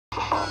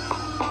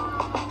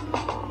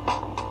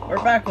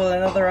We're back with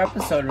another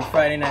episode of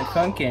Friday Night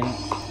Funkin',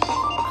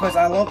 because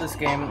I love this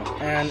game,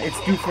 and it's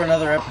due for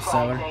another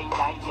episode. As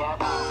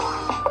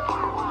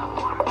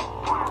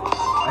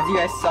you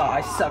guys saw,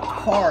 I sucked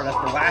hard at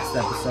the last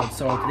episode,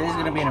 so today's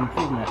gonna be an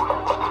improvement.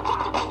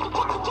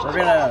 We're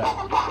gonna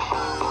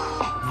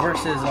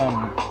versus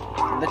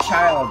the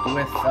child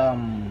with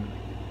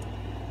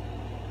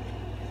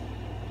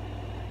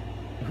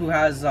who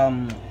has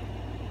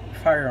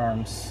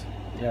firearms.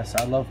 Yes,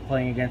 I love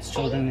playing against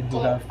children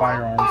who have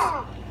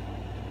firearms.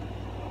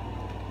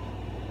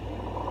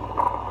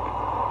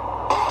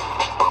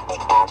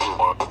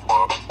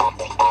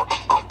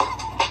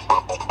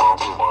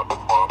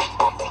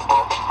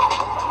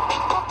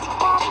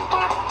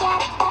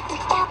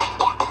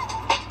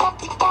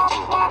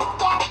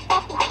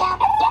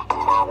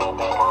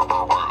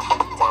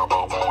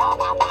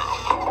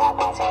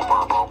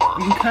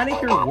 You can kind of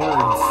hear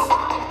words.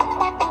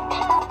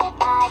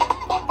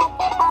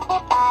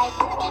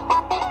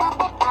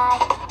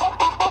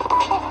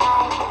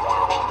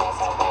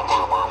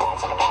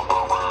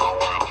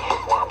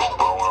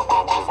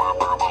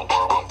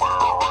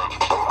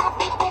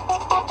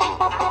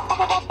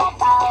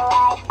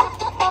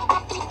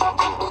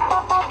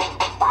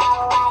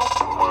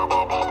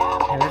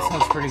 Yeah, that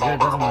sounds pretty good,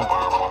 doesn't it?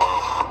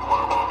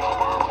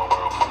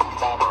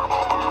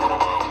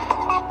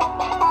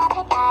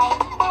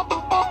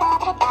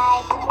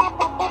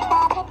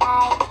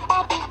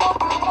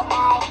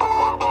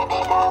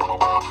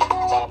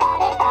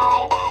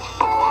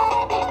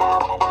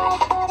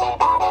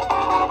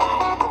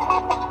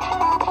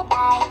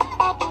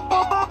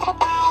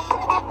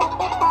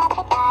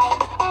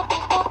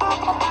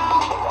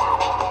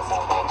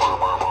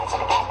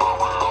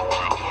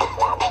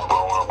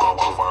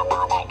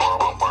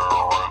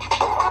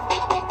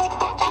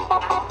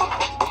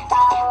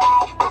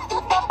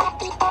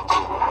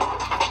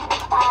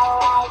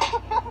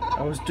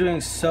 I was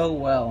doing so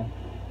well.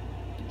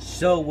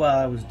 So well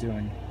I was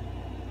doing.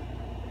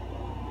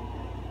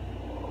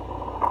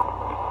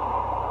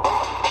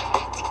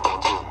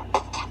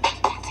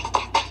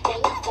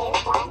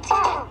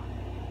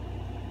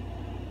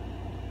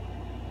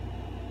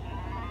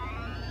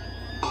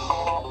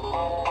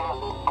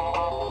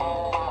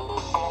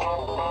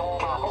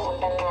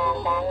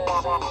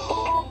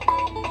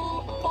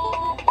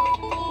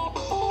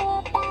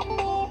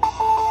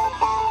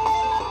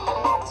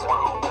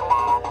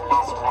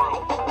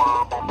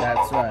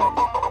 That's right.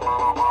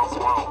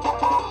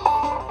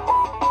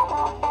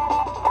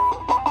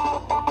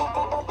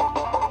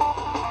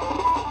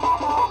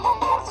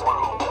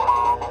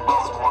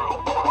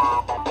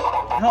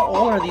 How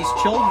old are these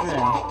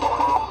children?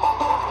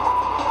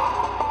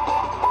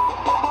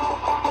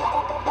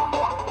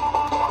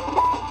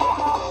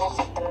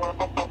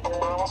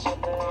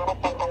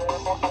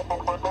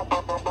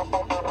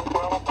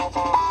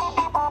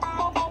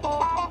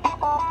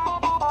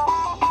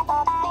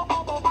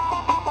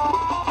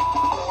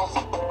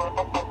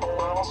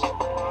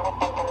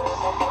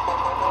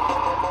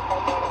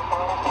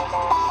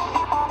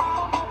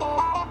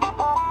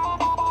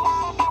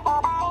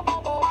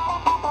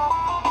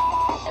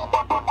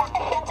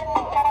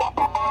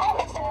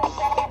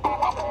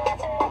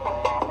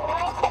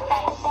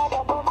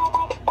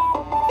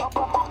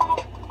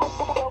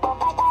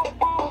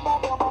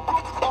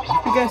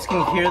 You guys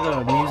can hear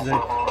the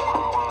music.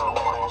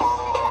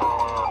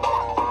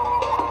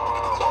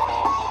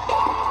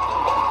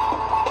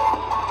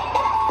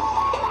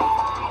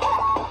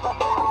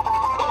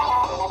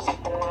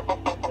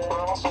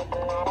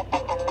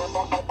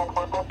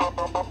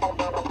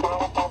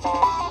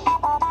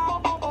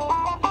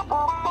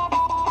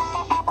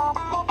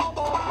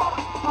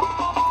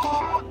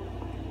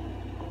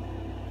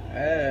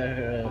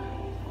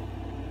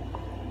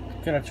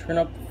 Gonna turn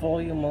up the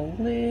volume a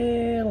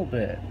little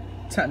bit.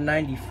 It's at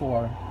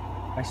 94.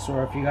 I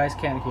swear, if you guys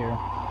can't hear.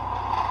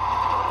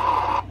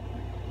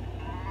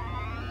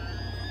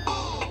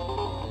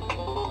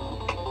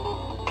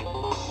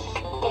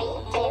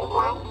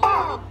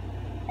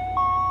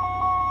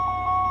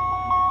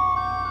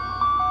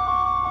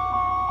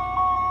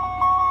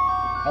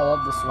 I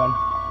love this one.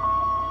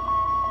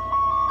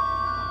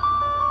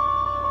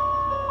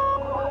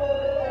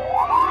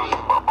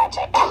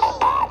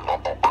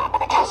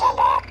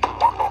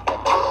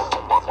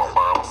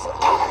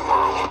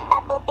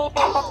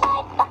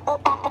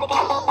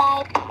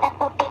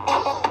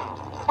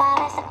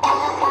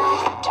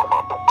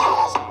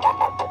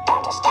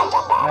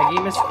 My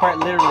game is quite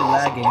literally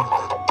lagging.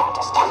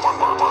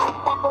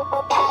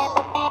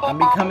 I'm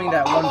becoming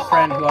that one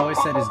friend who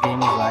always said his game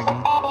was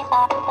lagging.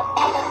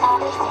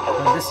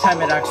 But this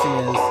time it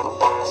actually is.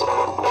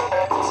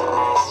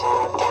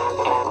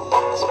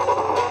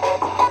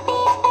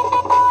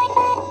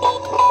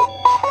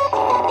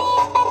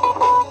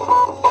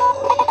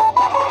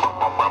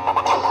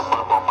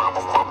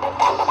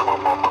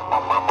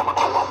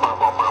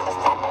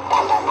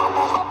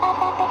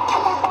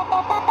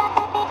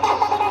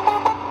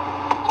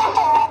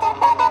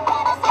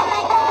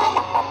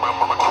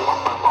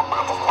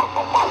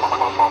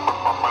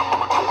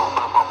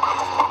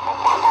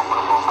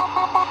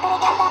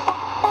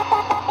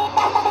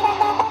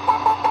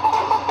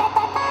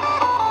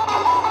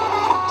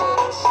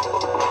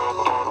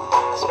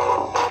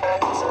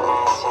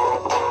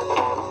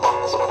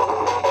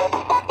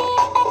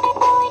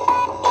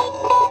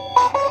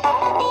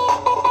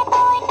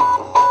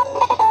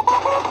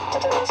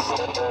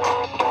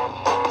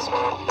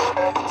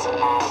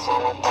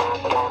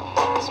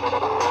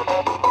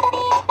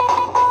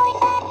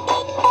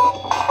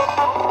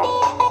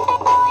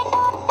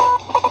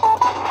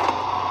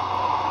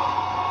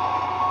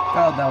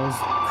 child that was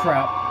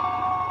crap.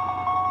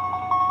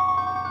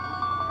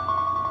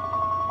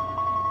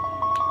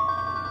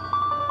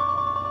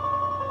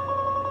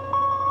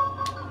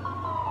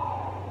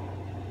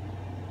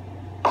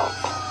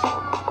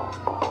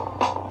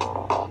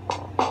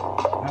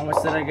 How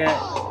much did I get?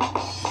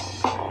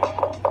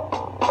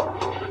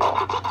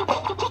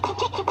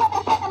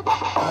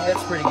 Oh,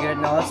 that's pretty good.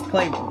 Now let's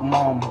play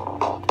Mom.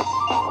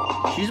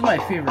 She's my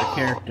favorite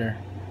character.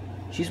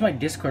 She's my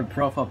Discord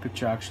profile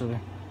picture, actually.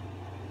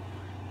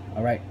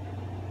 Alright.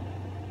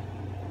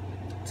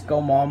 Let's go,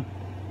 Mom.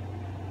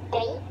 3,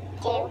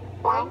 2,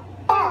 1,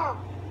 go!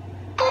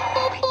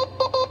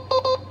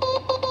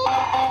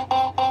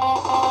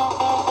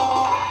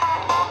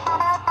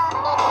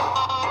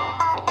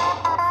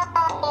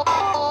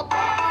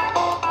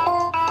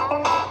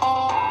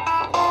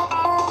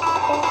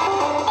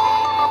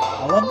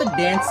 I love the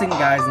dancing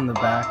guys in the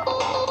back.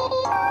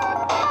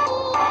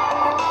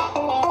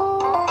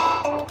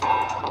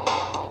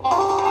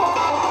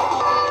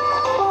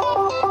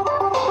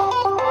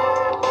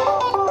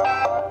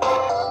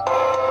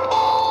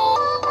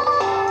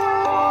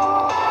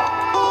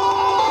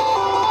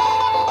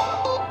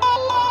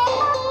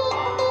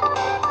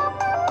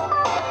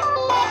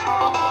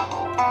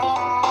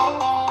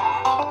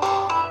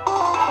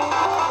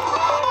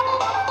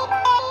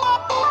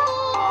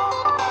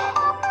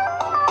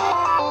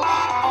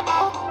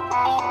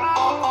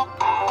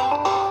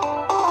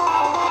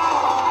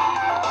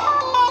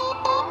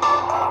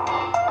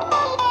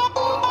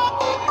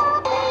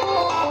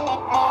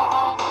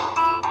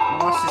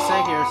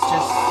 Here it's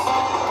just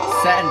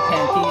satin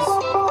panties.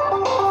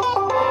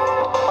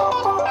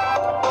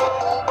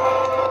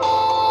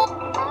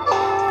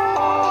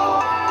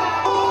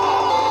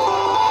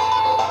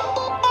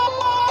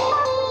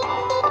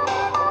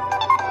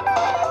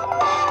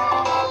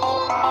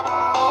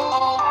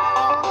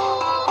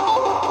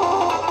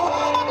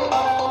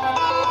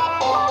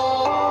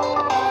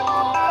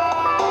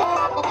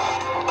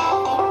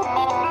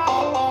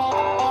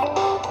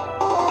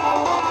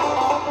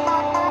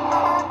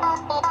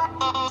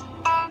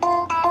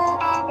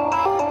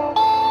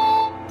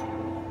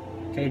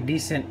 Okay,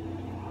 decent.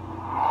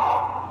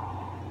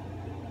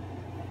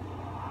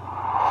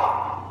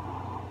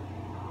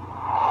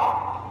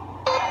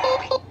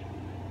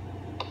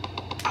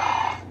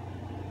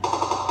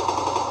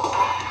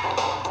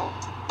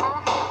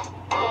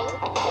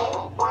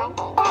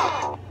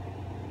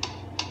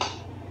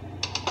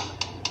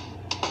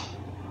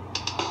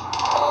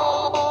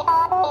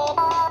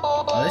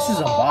 Oh, this is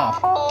a bop.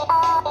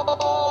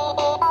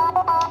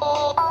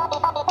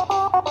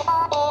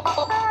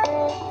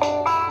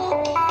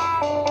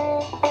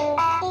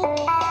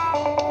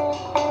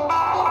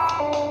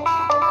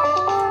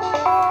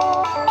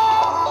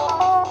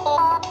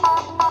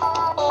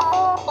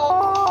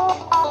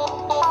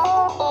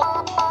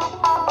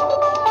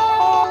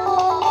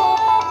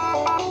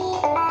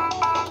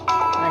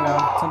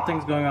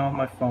 Something's going on with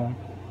my phone.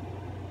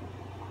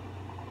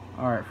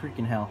 Alright,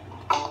 freaking hell.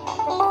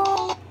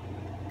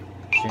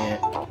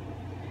 Shit.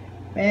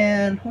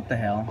 Man, what the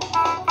hell?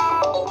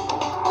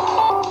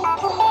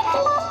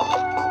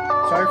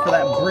 Sorry for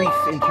that brief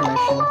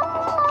intermission.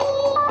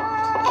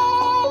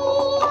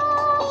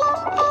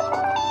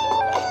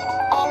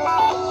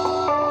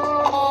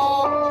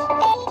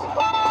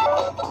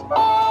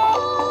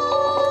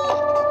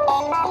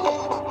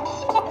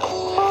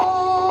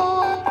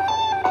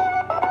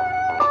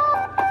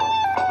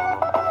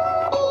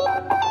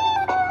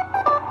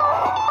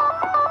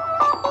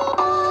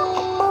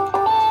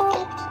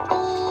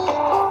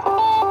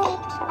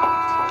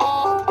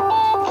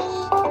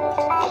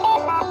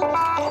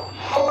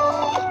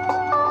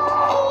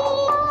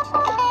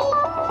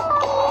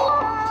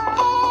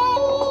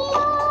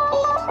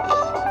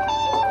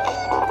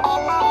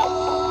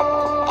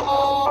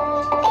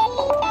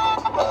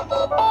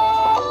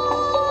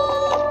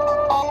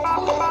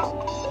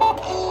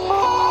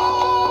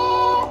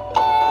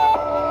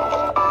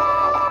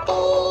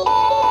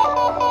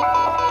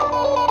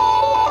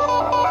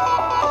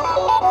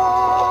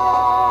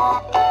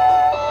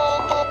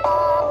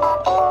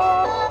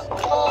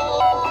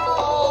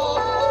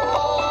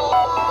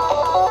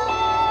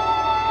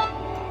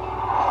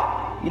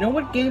 You know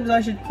what games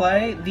I should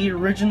play? The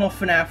original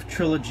FNAF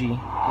trilogy.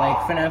 Like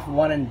FNAF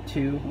 1 and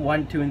 2.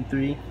 1, 2, and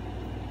 3.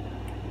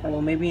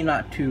 Well, maybe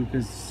not 2,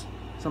 because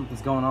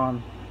something's going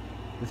on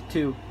with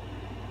 2.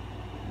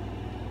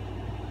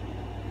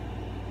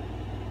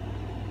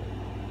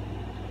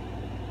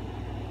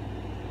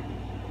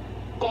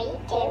 Three,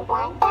 two,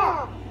 one,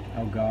 go!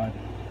 Oh god.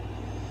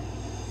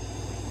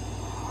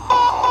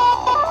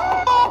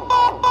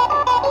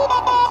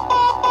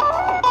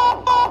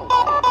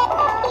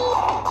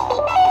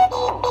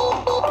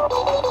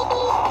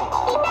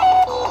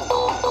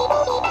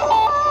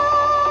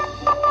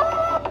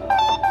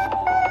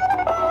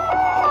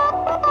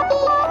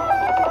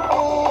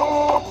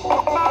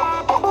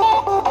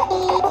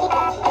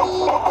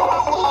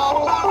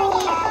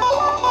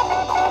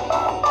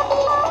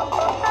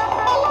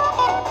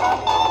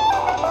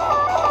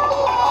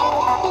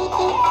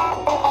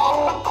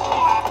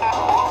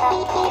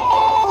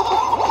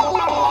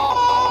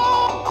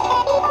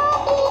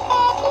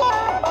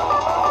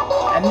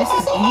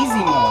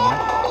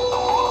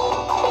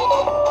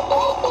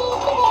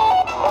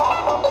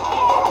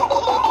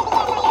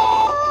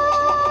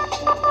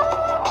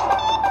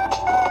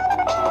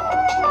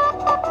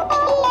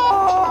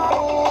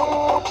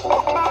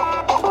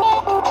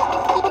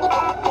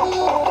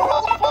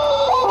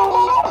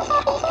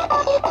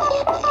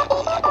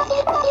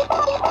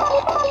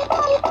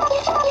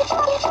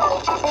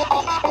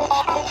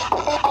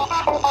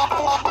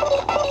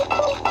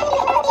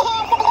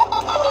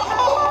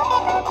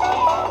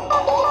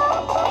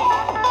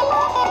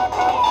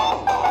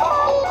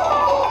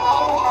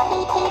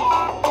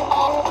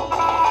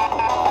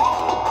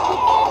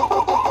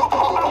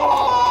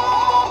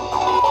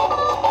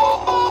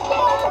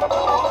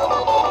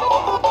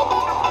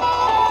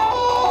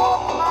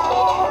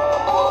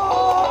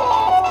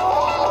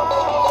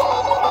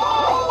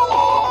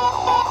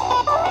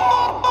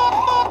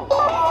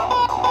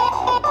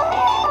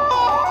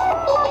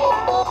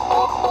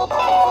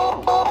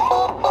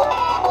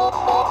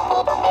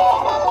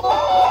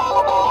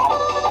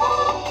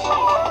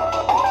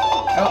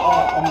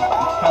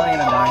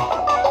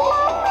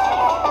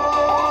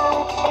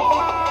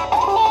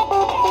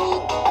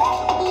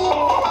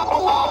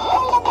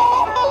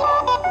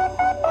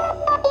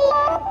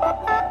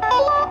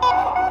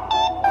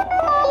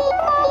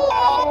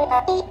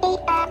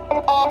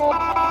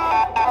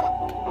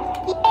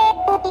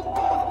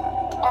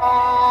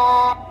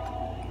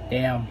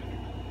 Damn.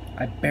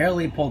 I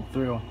barely pulled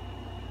through.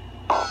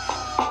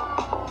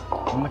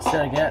 How much did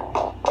I get?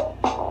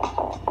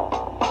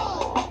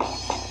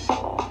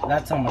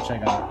 That's how much I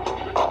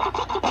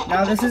got.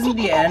 Now, this isn't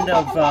the end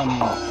of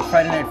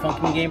Friday Night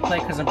Funkin' gameplay,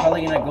 because I'm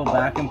probably going to go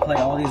back and play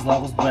all these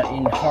levels, but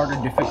in harder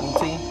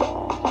difficulty.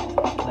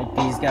 Like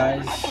these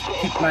guys.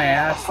 Kicked my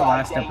ass the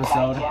last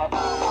episode.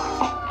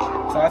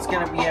 So that's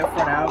going to be it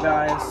for now,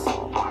 guys.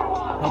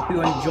 Hope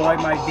you enjoy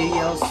my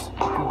videos.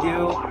 If you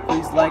do,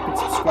 please like and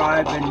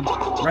subscribe, and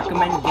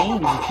recommend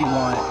games if you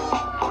want.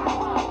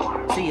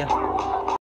 See ya.